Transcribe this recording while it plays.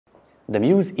The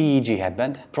Muse EEG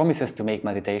Headband promises to make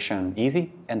meditation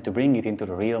easy and to bring it into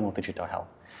the realm of digital health.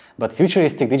 But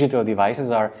futuristic digital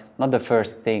devices are not the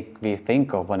first thing we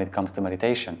think of when it comes to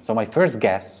meditation. So my first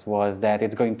guess was that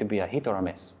it's going to be a hit or a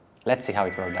miss. Let's see how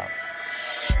it worked out.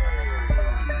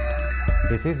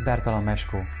 This is Bertalan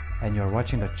Meskó, and you're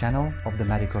watching the channel of the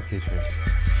Medical Futurist.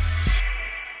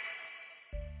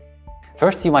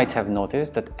 First, you might have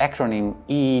noticed that acronym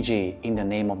EEG in the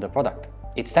name of the product.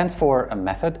 It stands for a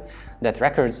method that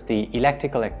records the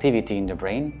electrical activity in the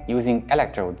brain using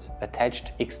electrodes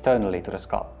attached externally to the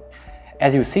scalp.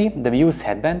 As you see, the Muse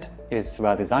headband is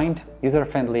well designed,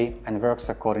 user-friendly, and works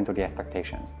according to the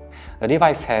expectations. The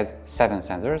device has 7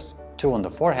 sensors, 2 on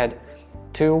the forehead,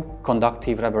 2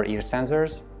 conductive rubber ear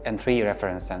sensors, and 3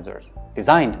 reference sensors,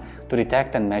 designed to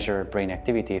detect and measure brain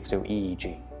activity through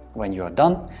EEG. When you are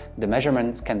done, the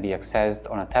measurements can be accessed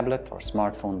on a tablet or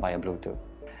smartphone via Bluetooth.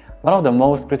 One of the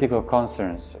most critical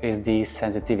concerns is the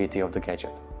sensitivity of the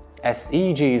gadget. As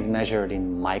EEG is measured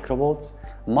in microvolts,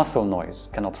 muscle noise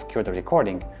can obscure the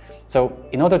recording. So,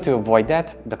 in order to avoid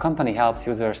that, the company helps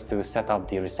users to set up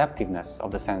the receptiveness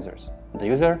of the sensors. The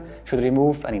user should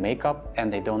remove any makeup,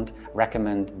 and they don't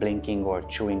recommend blinking or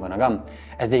chewing on a gum,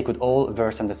 as they could all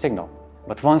worsen the signal.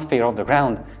 But once they are off the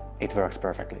ground, it works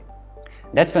perfectly.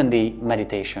 That's when the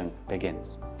meditation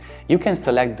begins. You can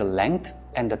select the length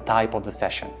and the type of the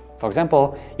session. For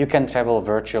example, you can travel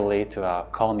virtually to a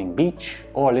calming beach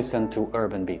or listen to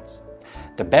urban beats.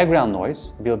 The background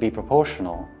noise will be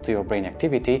proportional to your brain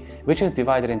activity, which is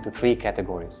divided into 3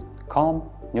 categories: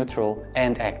 calm, neutral,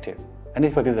 and active. And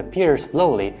it will disappear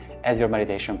slowly as your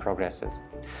meditation progresses.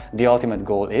 The ultimate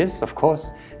goal is, of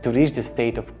course, to reach the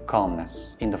state of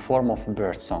calmness in the form of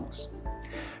bird songs.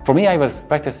 For me, I was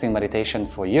practicing meditation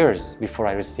for years before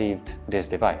I received this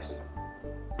device.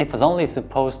 It was only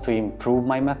supposed to improve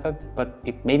my method, but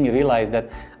it made me realize that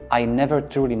I never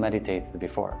truly meditated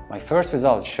before. My first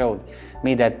results showed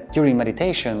me that during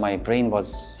meditation, my brain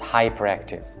was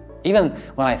hyperactive. Even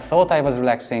when I thought I was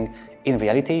relaxing, in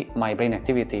reality, my brain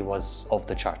activity was off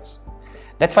the charts.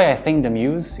 That's why I think the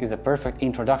Muse is a perfect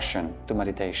introduction to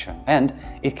meditation, and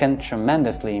it can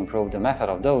tremendously improve the method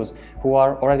of those who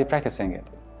are already practicing it.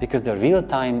 Because the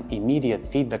real-time, immediate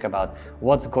feedback about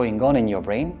what's going on in your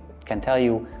brain can tell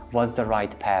you what's the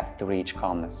right path to reach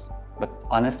calmness. But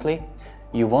honestly,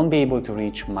 you won't be able to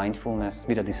reach mindfulness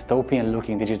with a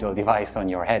dystopian-looking digital device on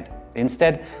your head.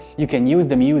 Instead, you can use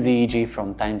the Muse EEG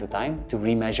from time to time to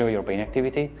remeasure your brain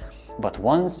activity, but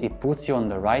once it puts you on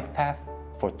the right path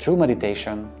for true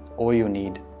meditation, all you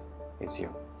need is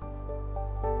you.